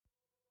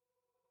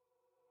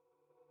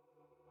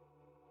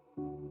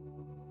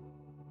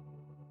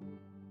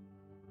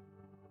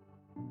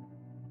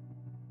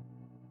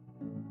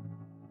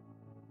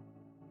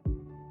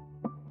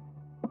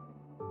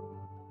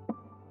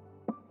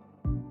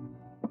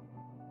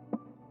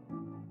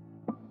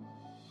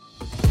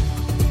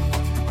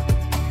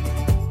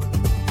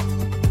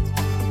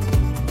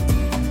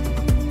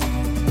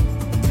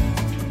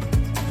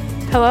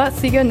Hello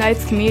Otsego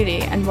Knights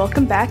community, and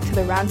welcome back to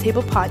the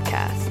Roundtable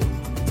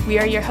Podcast. We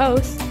are your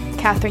hosts,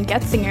 Catherine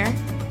Getzinger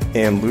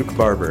and Luke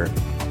Barber.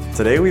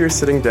 Today we are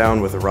sitting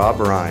down with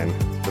Rob Rhine,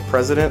 the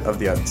president of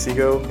the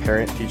Otsego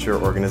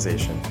Parent-Teacher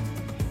Organization.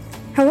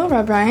 Hello,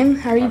 Rob Rhine.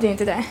 How are you doing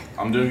today?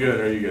 I'm doing good.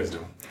 How are you guys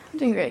doing? I'm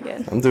doing very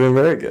good. I'm doing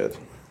very good.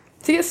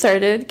 To get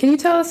started, can you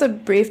tell us a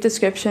brief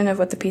description of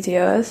what the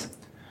PTO is?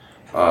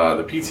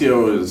 The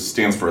PTO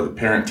stands for the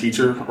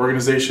Parent-Teacher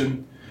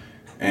Organization,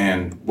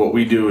 and what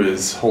we do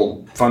is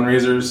hold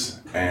fundraisers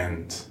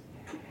and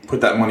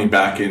put that money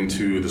back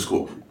into the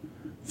school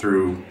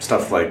through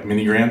stuff like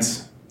mini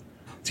grants.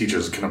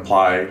 Teachers can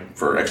apply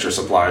for extra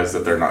supplies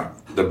that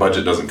the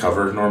budget doesn't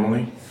cover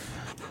normally,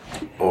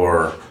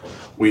 or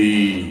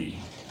we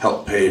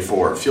help pay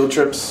for field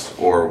trips,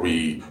 or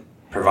we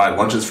provide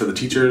lunches for the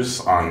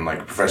teachers on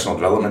like professional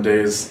development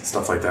days,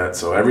 stuff like that.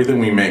 So everything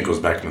we make goes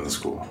back into the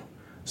school.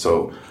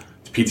 So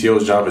the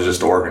PTO's job is just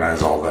to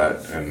organize all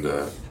that and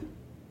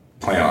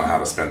plan on how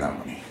to spend that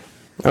money.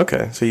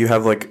 Okay, so you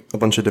have like a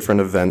bunch of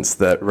different events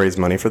that raise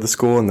money for the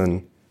school, and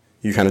then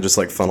you kind of just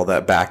like funnel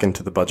that back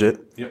into the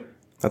budget? Yep.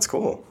 That's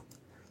cool.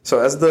 So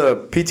as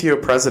the PTO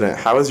president,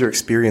 how has your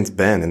experience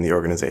been in the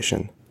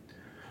organization?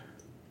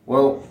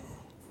 Well,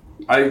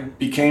 I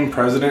became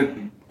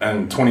president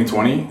in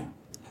 2020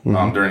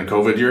 during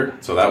COVID year,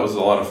 so that was a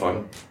lot of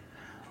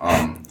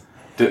fun.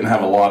 Didn't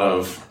have a lot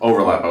of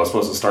overlap. I was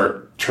supposed to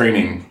start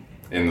training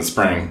in the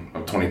spring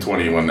of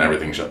 2020 when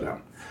everything shut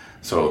down.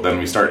 So then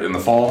we start in the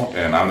fall,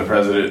 and I'm the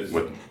president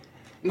with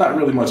not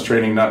really much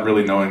training, not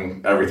really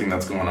knowing everything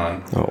that's going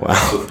on. Oh,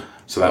 wow.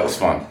 So that was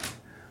fun.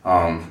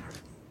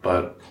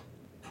 But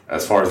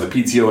as far as the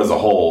PTO as a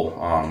whole,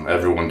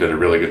 everyone did a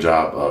really good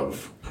job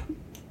of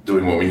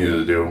doing what we needed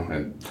to do.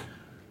 And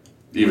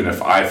even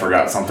if I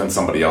forgot something,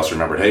 somebody else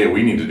remembered, hey,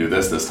 we need to do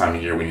this time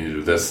of year. We need to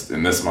do this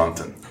in this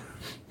month. And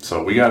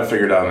so we got it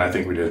figured out, and I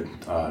think we did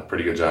a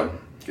pretty good job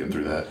getting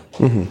through that.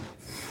 Mm-hmm.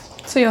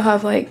 So you'll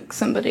have like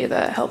somebody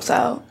that helps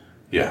out?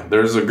 Yeah,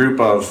 there's a group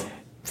of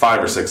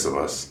 5 or 6 of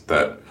us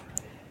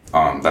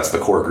that's the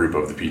core group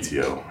of the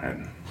PTO.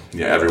 And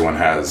yeah, everyone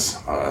has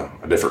a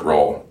different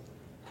role.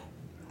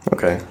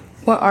 Okay.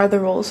 What are the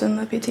roles in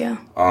the PTO?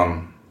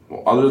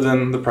 Well, other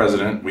than the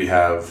president, we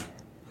have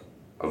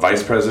a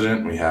vice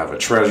president, we have a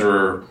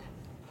treasurer,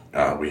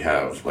 we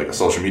have like a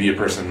social media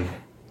person.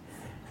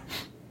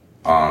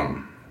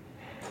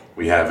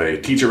 We have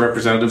a teacher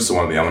representative, so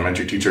one of the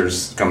elementary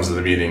teachers comes to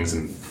the meetings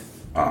and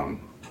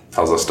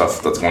tells us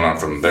stuff that's going on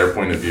from their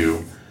point of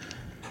view.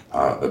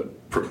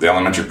 The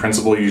elementary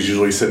principal is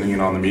usually sitting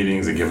in on the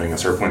meetings and giving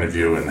us her point of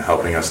view and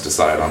helping us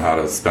decide on how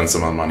to spend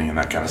some of the money and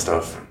that kind of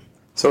stuff.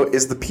 So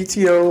is the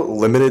PTO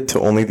limited to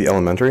only the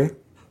elementary?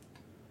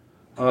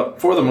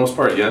 For the most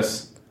part,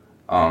 yes.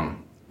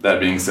 That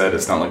being said,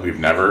 it's not like we've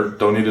never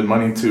donated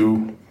money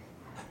to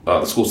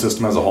the school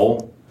system as a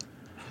whole.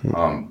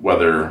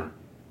 Whether,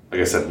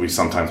 like I said, we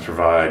sometimes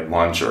provide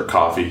lunch or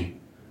coffee,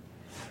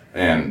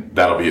 and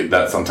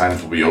that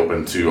sometimes will be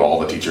open to all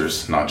the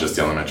teachers, not just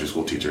the elementary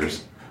school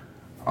teachers.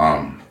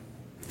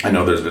 I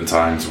know there's been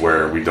times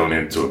where we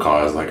donated to a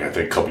cause, like I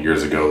think a couple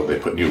years ago, they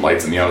put new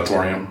lights in the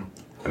auditorium,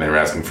 and they were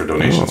asking for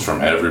donations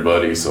from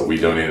everybody, so we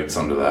donated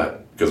some to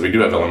that, because we do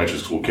have elementary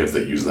school kids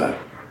that use that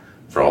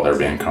for all their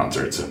band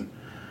concerts and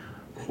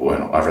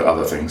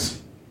other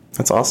things.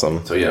 That's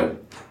awesome. So yeah,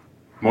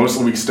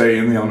 mostly we stay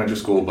in the elementary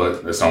school,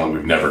 but it's not like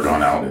we've never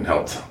gone out and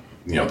helped,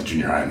 the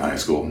junior high and high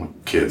school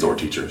kids or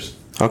teachers.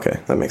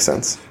 Okay, that makes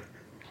sense.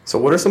 So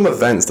what are some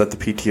events that the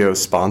PTO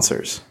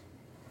sponsors?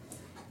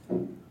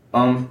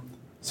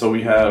 So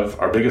we have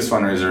our biggest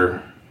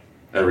fundraiser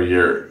every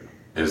year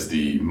is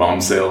the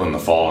mom sale in the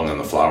fall and then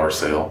the flower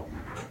sale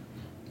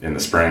in the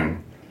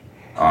spring.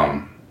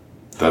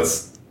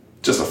 That's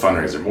just a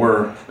fundraiser.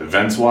 More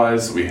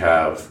events-wise, we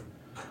have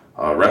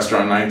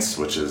restaurant nights,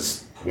 which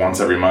is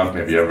once every month,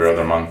 maybe every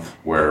other month,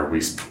 where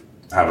we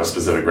have a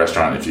specific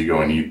restaurant. If you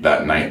go and eat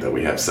that night that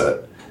we have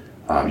set,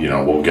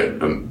 we'll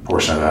get a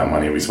portion of that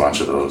money. We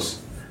sponsor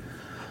those.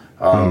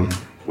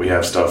 We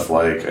have stuff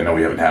like, I know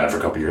we haven't had it for a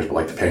couple years, but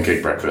like the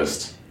pancake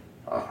breakfast,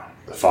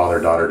 the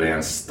father-daughter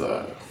dance,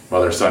 the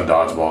mother-son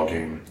dodgeball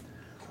game.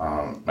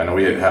 I know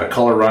we had a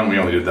color run. We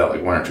only did that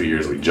like 1 or 2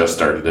 years. We just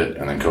started it,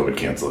 and then COVID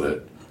canceled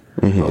it.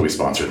 But we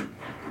sponsored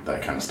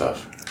that kind of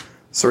stuff.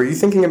 So are you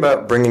thinking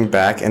about bringing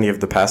back any of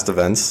the past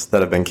events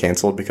that have been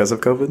canceled because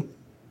of COVID?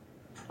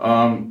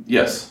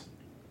 Yes.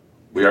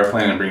 We are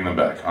planning on bringing them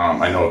back.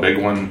 I know a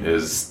big one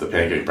is the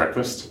pancake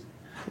breakfast,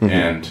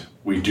 and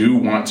we do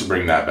want to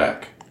bring that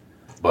back.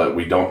 But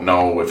we don't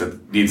know if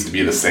it needs to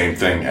be the same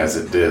thing as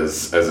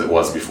it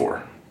was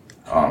before.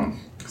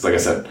 Because like I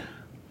said,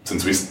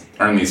 since we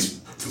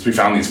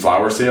found these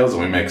flower sales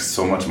and we make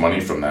so much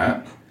money from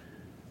that,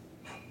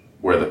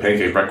 where the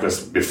pancake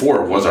breakfast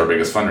before was our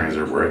biggest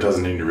fundraiser, where it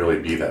doesn't need to really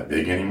be that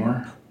big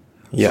anymore.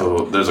 Yeah.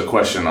 So there's a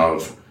question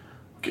of,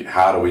 okay,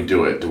 how do we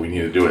do it? Do we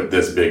need to do it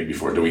this big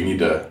before? Do we need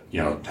to,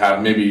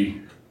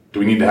 do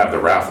we need to have the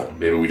raffle?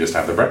 Maybe we just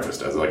have the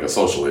breakfast as like a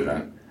social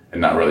event and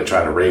not really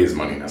try to raise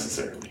money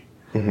necessarily.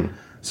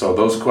 So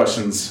those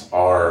questions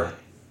are,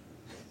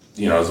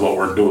 is what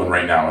we're doing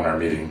right now in our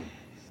meeting.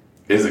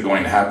 Is it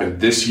going to happen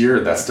this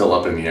year? That's still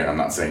up in the air. I'm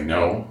not saying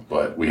no,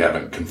 but we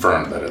haven't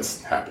confirmed that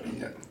it's happening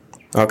yet.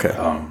 Okay.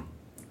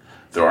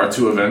 There are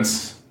 2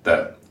 events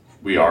that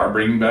we are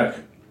bringing back.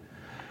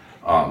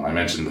 I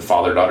mentioned the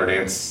father-daughter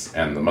dance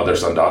and the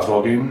mother-son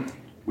dodgeball game.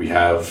 We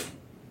have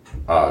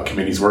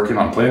committees working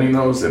on planning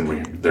those,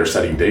 and they're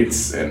setting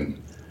dates,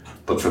 and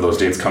look for those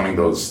dates coming.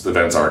 Those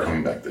events are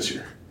coming back this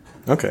year.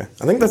 Okay.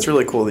 I think that's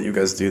really cool that you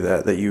guys do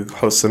that you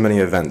host so many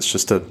events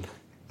just to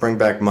bring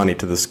back money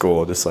to the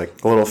school, just like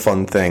a little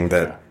fun thing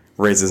that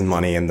raises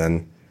money and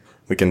then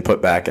we can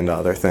put back into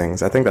other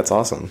things. I think that's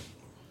awesome.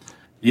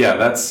 Yeah,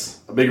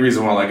 that's a big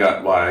reason why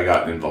I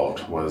got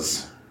involved,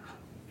 was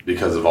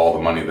because of all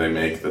the money they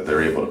make that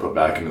they're able to put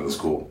back into the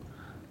school.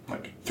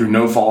 Like, through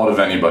no fault of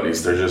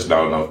anybody's, there's just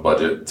not enough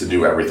budget to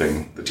do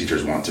everything the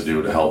teachers want to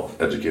do to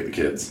help educate the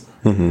kids.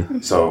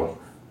 Mm-hmm. So,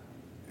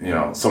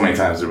 so many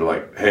times they were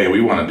like, hey,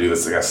 we want to do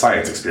this like a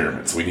science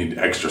experiment, so we need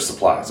extra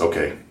supplies.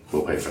 Okay,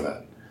 we'll pay for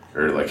that.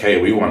 Or like, hey,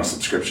 we want a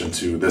subscription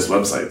to this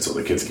website so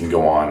the kids can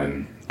go on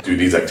and do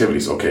these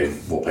activities. Okay,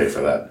 we'll pay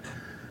for that.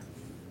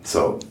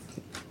 So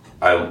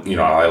I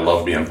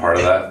love being part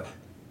of that.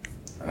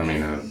 I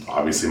mean,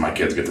 obviously my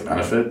kids get the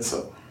benefit,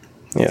 so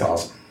it's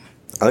awesome.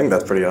 I think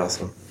that's pretty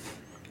awesome.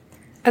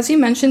 As you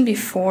mentioned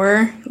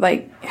before,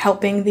 like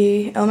helping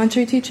the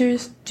elementary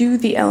teachers, do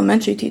the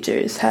elementary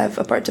teachers have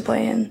a part to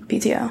play in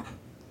PTO?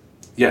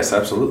 Yes,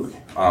 absolutely.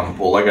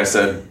 Well, like I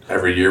said,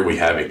 every year we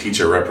have a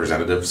teacher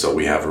representative, so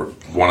we have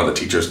one of the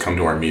teachers come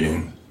to our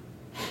meeting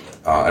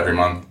every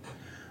month.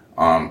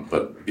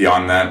 But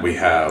beyond that, we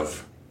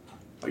have,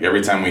 like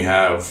every time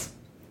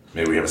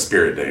maybe we have a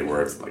spirit day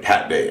where it's like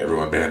hat day,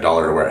 everyone paid $1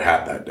 to wear a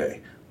hat that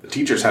day. The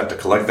teachers have to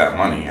collect that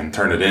money and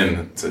turn it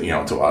in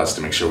to us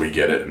to make sure we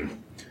get it. And,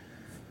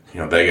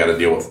 they got to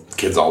deal with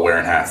kids all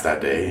wearing hats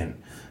that day. And,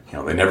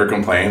 they never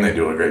complain. They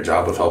do a great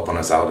job of helping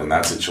us out in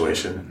that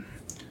situation.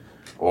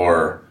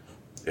 Or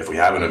if we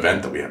have an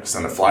event that we have to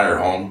send a flyer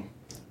home,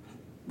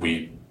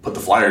 we put the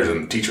flyers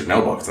in the teacher's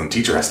mailbox, and the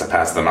teacher has to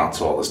pass them out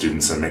to all the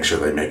students and make sure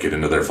they make it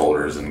into their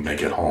folders and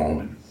make it home.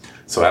 And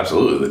so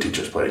absolutely, the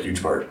teachers play a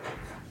huge part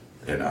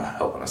in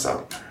helping us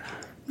out.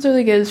 It's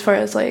really good as far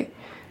as like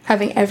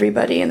having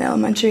everybody in the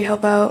elementary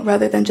help out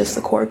rather than just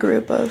the core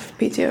group of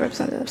PTO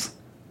representatives.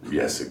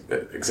 Yes,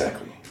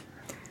 exactly.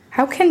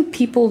 How can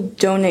people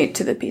donate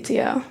to the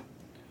PTO?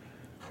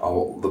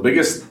 Oh, the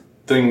biggest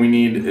thing we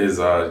need is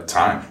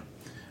time.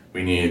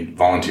 We need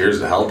volunteers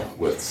to help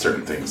with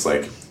certain things,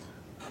 like,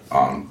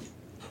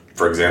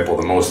 for example,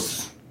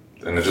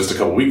 in just a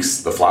couple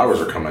weeks, the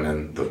flowers are coming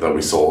in that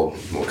we sold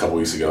a couple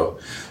weeks ago,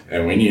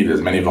 and we need as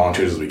many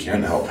volunteers as we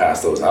can to help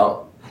pass those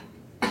out.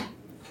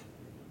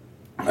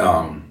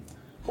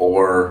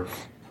 Or,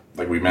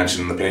 like we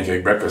mentioned the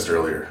pancake breakfast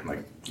earlier,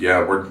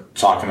 we're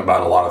talking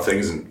about a lot of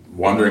things and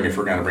wondering if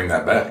we're going to bring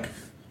that back.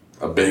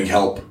 A big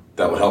help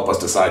that would help us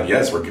decide,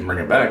 yes, we can bring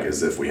it back,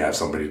 is if we have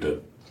somebody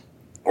to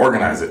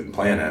organize it and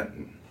plan it.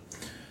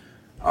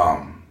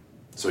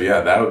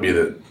 That would be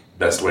the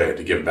best way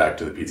to give back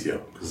to the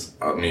PTO. Because,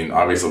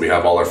 obviously we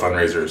have all our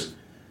fundraisers,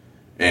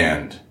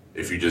 and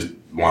if you just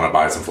want to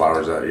buy some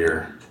flowers that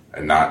year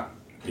and not,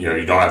 you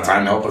don't have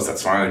time to help us,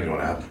 that's fine. If you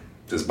want to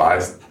just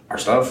buy our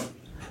stuff,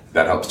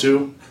 that helps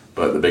too.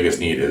 But the biggest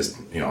need is,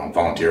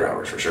 volunteer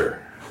hours for sure.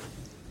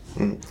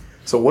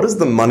 So what does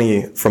the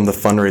money from the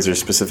fundraiser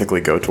specifically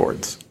go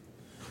towards?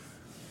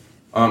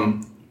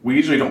 We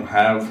usually don't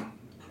have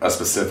a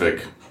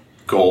specific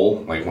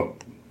goal.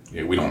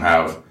 We don't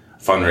have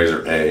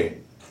fundraiser A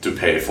to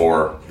pay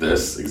for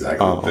this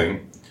exact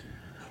thing.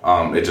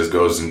 It just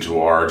goes into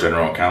our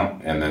general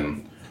account, and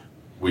then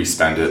we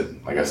spend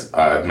it. Like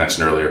I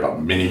mentioned earlier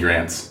about mini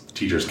grants.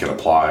 Teachers can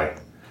apply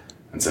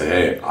and say,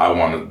 hey, I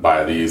want to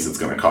buy these. It's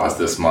going to cost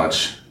this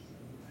much.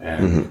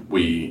 And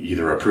we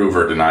either approve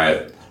or deny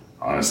it.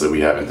 Honestly, we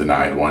haven't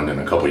denied one in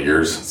a couple of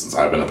years since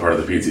I've been a part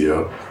of the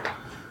PTO.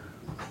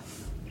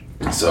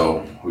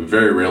 So we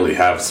very rarely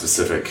have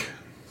specific,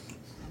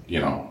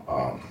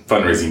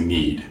 fundraising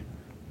need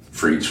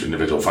for each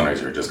individual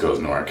fundraiser. It just goes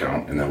into our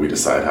account, and then we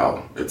decide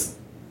how it's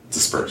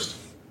dispersed.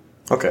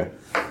 Okay.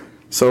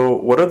 So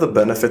what are the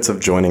benefits of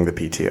joining the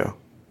PTO?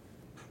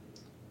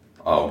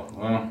 Oh,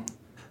 well,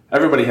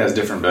 everybody has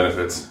different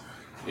benefits.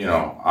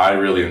 I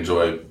really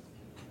enjoy,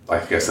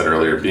 like I said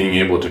earlier, being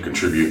able to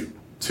contribute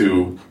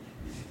to,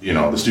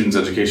 the student's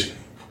education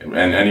in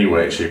any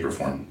way, shape, or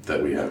form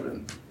that we have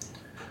been.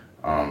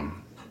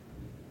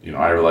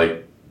 I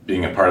like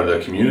being a part of the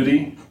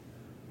community,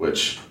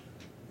 which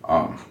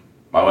my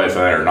wife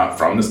and I are not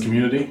from this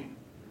community.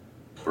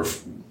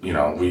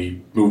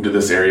 We moved to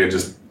this area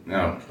just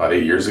about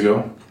 8 years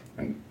ago,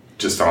 and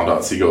just found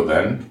out Seago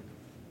then,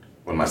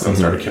 when my son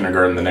started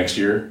kindergarten the next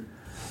year.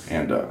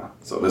 And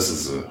so this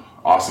is an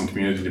awesome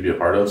community to be a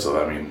part of. So,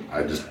 I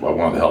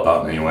wanted to help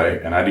out in any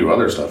way. And I do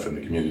other stuff in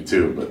the community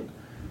too, but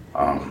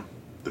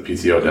the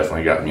PTO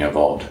definitely got me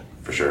involved,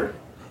 for sure.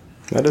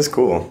 That is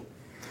cool.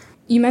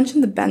 You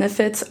mentioned the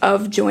benefits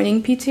of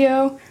joining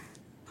PTO.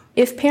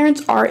 If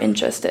parents are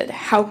interested,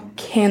 how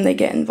can they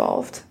get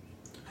involved?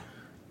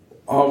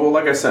 Oh, well,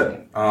 like I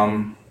said,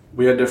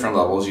 we had different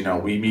levels.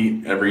 We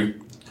meet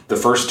the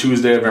first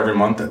Tuesday of every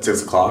month at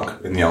 6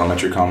 o'clock in the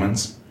elementary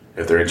commons.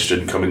 If they're interested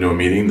in coming to a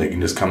meeting, they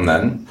can just come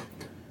then.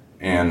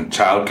 And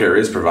childcare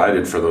is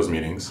provided for those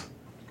meetings.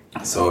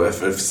 So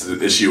if it's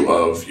an issue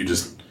of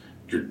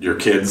your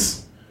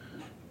kids,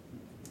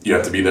 you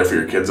have to be there for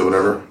your kids or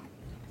whatever,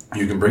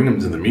 you can bring them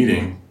to the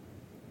meeting,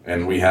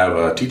 and we have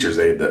a teacher's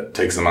aide that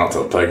takes them out to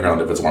the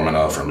playground if it's warm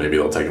enough, or maybe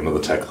they'll take them to the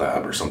tech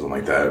lab or something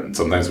like that. And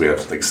sometimes we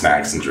have like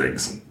snacks and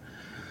drinks.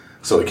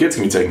 So the kids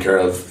can be taken care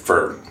of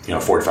for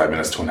 45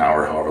 minutes to an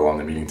hour, however long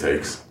the meeting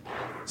takes.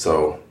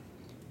 So,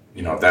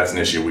 if that's an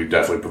issue, we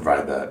definitely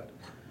provide that.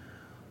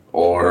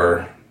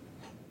 Or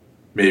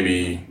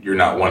maybe you're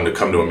not one to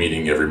come to a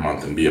meeting every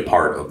month and be a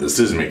part of the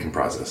decision-making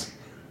process.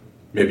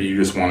 Maybe you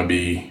just want to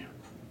be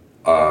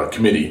a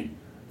committee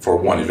for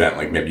one event,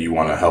 like maybe you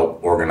want to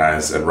help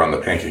organize and run the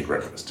pancake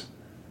breakfast.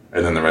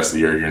 And then the rest of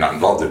the year you're not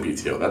involved in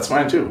PTO. That's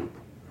fine too.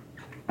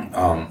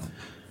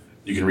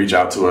 You can reach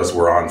out to us.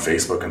 We're on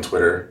Facebook and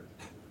Twitter.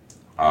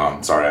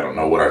 Sorry, I don't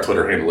know what our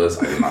Twitter handle is.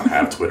 I do not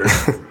have Twitter.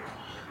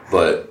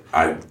 But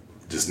I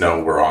just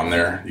know we're on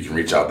there. You can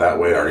reach out that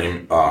way. Our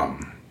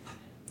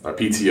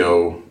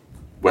PTO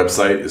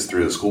website is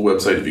through the school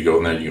website. If you go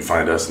in there, you can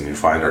find us, and you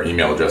can find our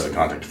email address and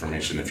contact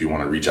information if you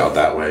want to reach out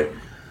that way.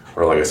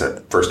 Or like I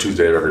said, first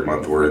Tuesday of every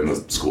month, we're in the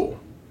school.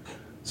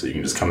 So you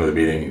can just come to the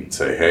meeting and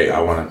say, hey,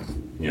 I want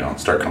to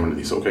start coming to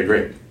these. Okay,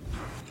 great.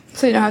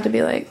 So you don't have to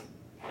be like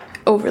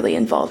overly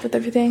involved with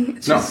everything?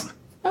 It's just,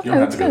 you don't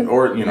have to be.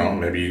 Or,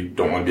 maybe you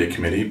don't want to be a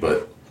committee,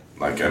 but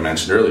like I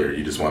mentioned earlier,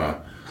 you just want to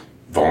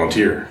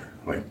volunteer.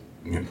 Like,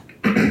 we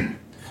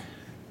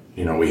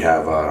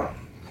have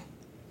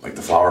like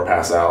the flower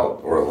pass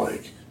out, or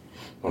like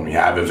when we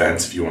have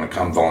events, if you want to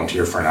come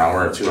volunteer for an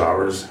hour or 2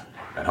 hours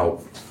and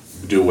help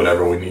do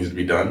whatever we need to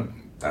be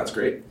done, that's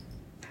great.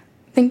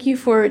 Thank you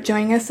for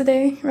joining us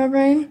today, Rob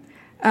Rhine.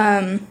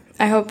 I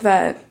hope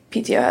that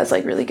PTO has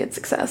like really good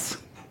success.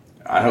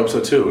 I hope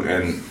so too.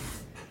 And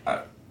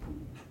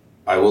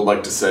I would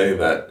like to say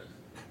that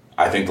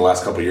I think the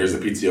last couple of years the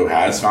PTO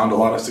has found a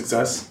lot of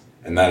success,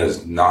 and that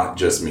is not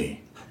just me.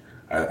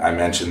 I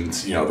mentioned,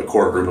 the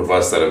core group of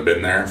us that have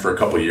been there for a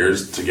couple of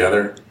years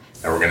together,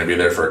 and we're going to be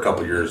there for a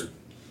couple of years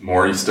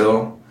more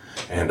still.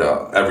 And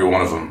every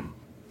one of them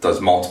does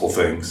multiple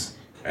things,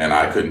 and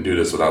I couldn't do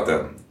this without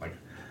them. Like,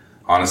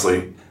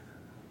 honestly,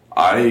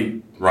 I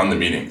run the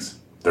meetings.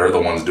 They're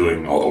the ones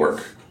doing all the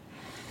work.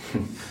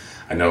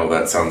 I know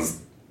that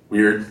sounds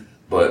weird,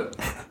 but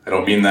I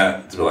don't mean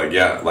that to be like,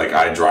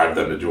 I drive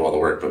them to do all the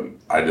work, but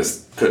I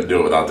just couldn't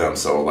do it without them.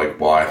 So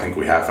I think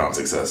we have found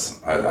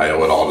success. I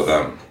owe it all to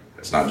them.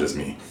 It's not just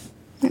me.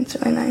 That's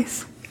really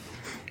nice.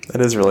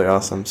 That is really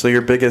awesome. So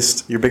your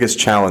biggest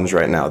challenge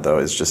right now, though,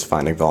 is just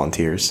finding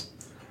volunteers.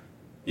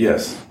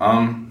 Yes.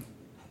 I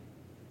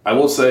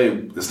will say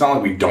it's not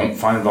like we don't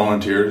find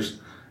volunteers.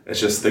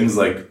 It's just things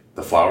like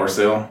the flower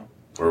sale,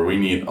 where we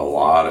need a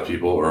lot of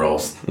people, or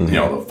else the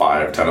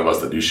 5-10 of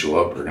us that do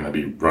show up are going to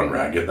be run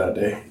ragged that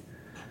day.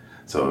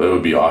 So it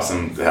would be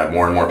awesome to have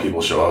more and more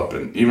people show up,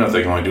 and even if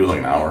they can only do like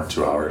an hour,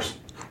 2 hours.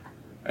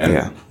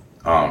 And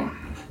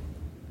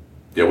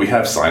we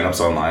have signups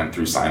online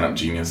through Sign Up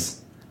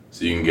Genius,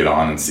 so you can get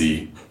on and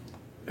see.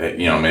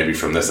 Maybe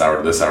from this hour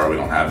to this hour we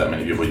don't have that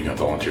many people. You can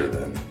volunteer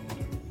then.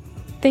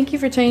 Thank you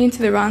for tuning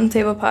to the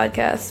Roundtable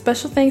podcast.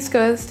 Special thanks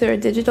goes to our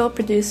digital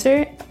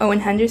producer, Owen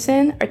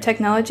Henderson, our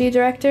technology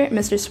director,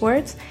 Mr.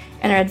 Swartz,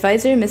 and our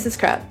advisor, Mrs.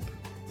 Krapp.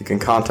 You can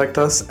contact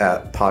us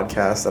at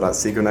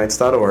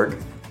podcast@segonites.org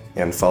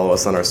and follow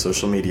us on our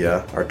social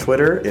media. Our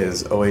Twitter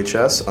is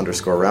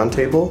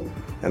OHS_roundtable,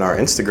 and our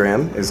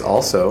Instagram is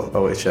also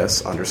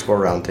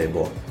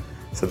OHS_roundtable.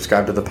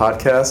 Subscribe to the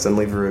podcast and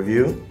leave a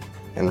review,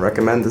 and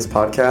recommend this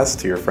podcast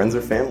to your friends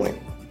or family.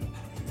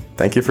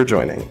 Thank you for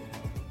joining.